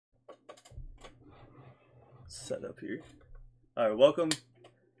set up here. Alright,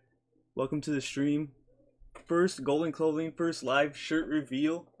 welcome to the stream. First Golden Clothing, first live shirt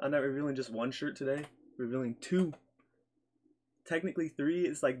reveal. I'm not revealing just one shirt today, revealing two. Technically three.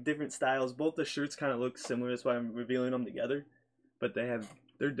 It's like different styles. Both the shirts kind of look similar, that's why I'm revealing them together. But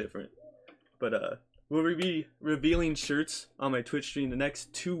they're different. But we'll be revealing shirts on my Twitch stream the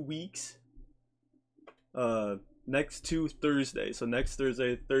next 2 weeks. Next two Thursdays. So next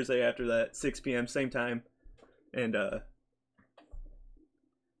Thursday after that, 6 p.m. same time. And so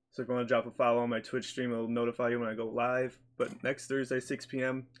if you want to drop a follow on my Twitch stream, it'll notify you when I go live. But next Thursday, 6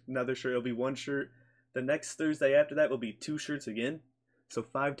 p.m., another shirt. It'll be one shirt. The next Thursday after that will be 2 shirts again. So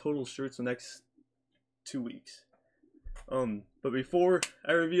 5 total shirts the next 2 weeks. But before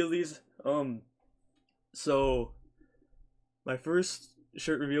I reveal these, so my first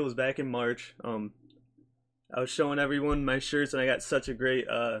shirt reveal was back in March. I was showing everyone my shirts and I got such a great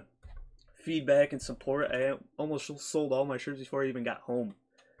feedback and support. I almost sold all my shirts before I even got home.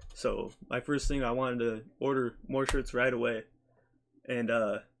 So my first thing, I wanted to order more shirts right away. And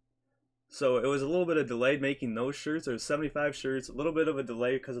so it was a little bit of delay making those shirts. There was 75 shirts, a little bit of a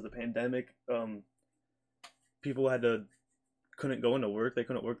delay because of the pandemic. People couldn't go into work. They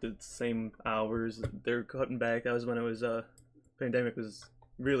couldn't work the same hours. They're cutting back. That was when it was pandemic was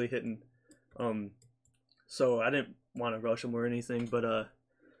really hitting. So I didn't want to rush them or anything, but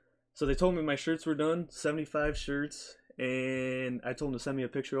so they told me my shirts were done, 75 shirts, and I told them to send me a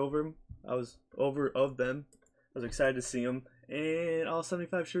picture of them. I was of them. I was excited to see them, and all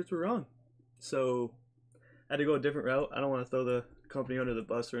 75 shirts were wrong. So I had to go a different route. I don't want to throw the company under the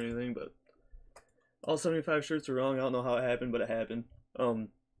bus or anything, but all 75 shirts were wrong. I don't know how it happened, but it happened.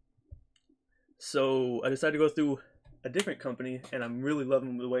 So I decided to go through a different company, and I'm really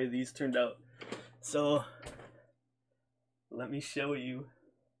loving the way these turned out. So let me show you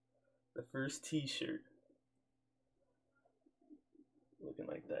the first t-shirt. Looking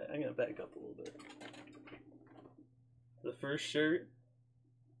like that. I'm gonna back up a little bit. The first shirt,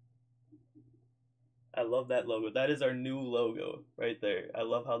 I love that logo. That is our new logo right there. I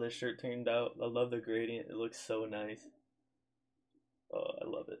love how this shirt turned out. I love the gradient. It looks so nice. Oh, I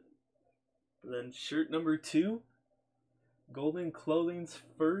love it. And then shirt number 2, Golden Clothing's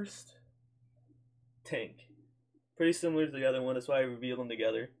first tank. Pretty similar to the other one. That's why I revealed them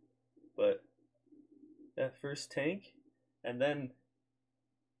together. But that first tank. And then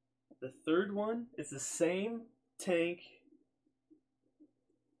the third one is the same tank,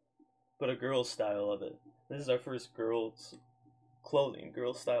 but a girl style of it. This is our first girls clothing,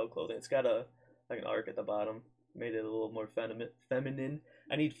 girl style clothing. It's got like an arc at the bottom, made it a little more feminine.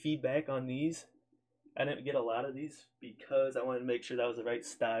 I need feedback on these. I didn't get a lot of these because I wanted to make sure that was the right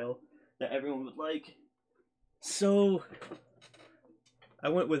style that everyone would like. So I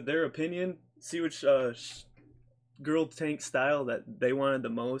went with their opinion, see which girl tank style that they wanted the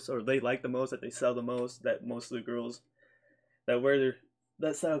most, or they like the most, that they sell the most, that most of the girls that wear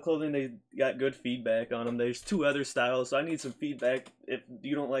that style of clothing, they got good feedback on them. There's 2 other styles, so I need some feedback. If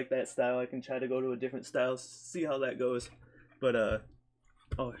you don't like that style, I can try to go to a different style, see how that goes. But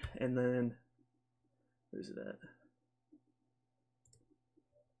oh, and then where's it at?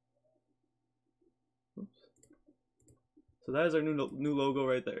 Oops. So that is our new logo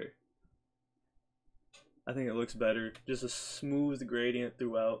right there. I think it looks better. Just a smooth gradient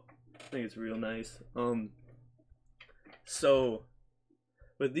throughout. I think it's real nice. So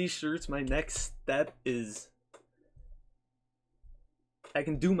with these shirts, my next step is I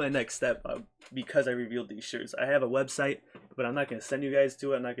can do my next step because I revealed these shirts. I have a website, but I'm not going to send you guys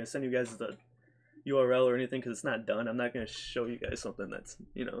to it. I'm not going to send you guys the URL or anything because it's not done. I'm not going to show you guys something that's,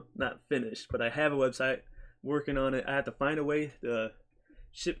 not finished. But I have a website, working on it. I have to find a way to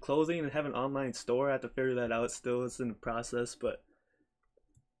ship clothing and have an online store. I have to figure that out still. It's in the process, but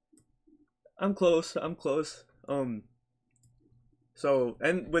I'm close. So,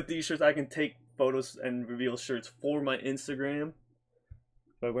 and with these shirts, I can take photos and reveal shirts for my Instagram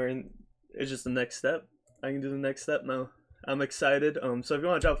by wearing. It's just the next step. I can do the next step now. I'm excited. So if you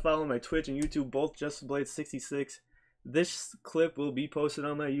want to drop a follow on my Twitch and YouTube, both JustinBlades66. This clip will be posted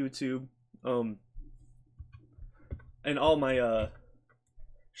on my YouTube. And all my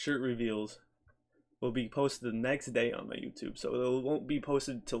shirt reveals will be posted the next day on my YouTube, so it won't be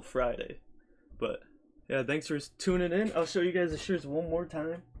posted till Friday. But yeah, thanks for tuning in. I'll show you guys the shirts one more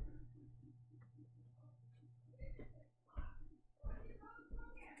time.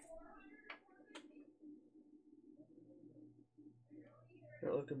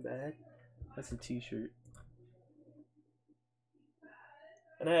 Not looking bad. That's a t-shirt.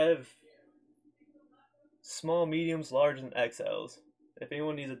 And I have small, mediums, large, and XLs. If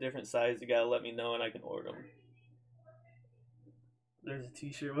anyone needs a different size, you gotta let me know and I can order them. There's a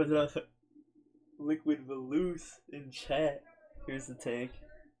t-shirt with a Liquid Velouz in chat. Here's the tank.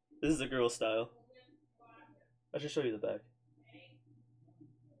 This is a girl style. I should show you the back.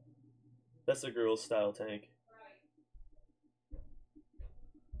 That's a girl style tank.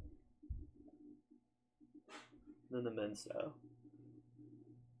 Then the men's style.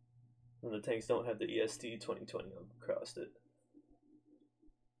 And the tanks don't have the EST 2020 across it.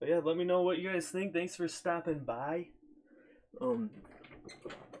 But yeah, let me know what you guys think. Thanks for stopping by.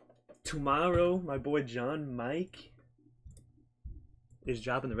 Tomorrow, my boy John Mike is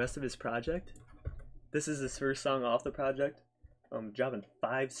dropping the rest of his project. This is his first song off the project. Dropping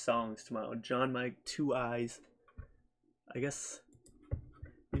 5 songs tomorrow. John Mike, 2 Eyes. I guess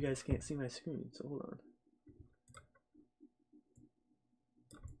you guys can't see my screen, so hold on.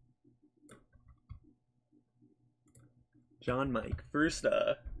 John Mike,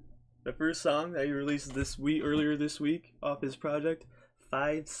 the first song that he released this week, earlier this week, off his project.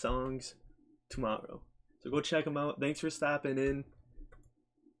 5 songs tomorrow. So go check him out. Thanks for stopping in.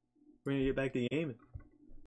 We're gonna get back to gaming.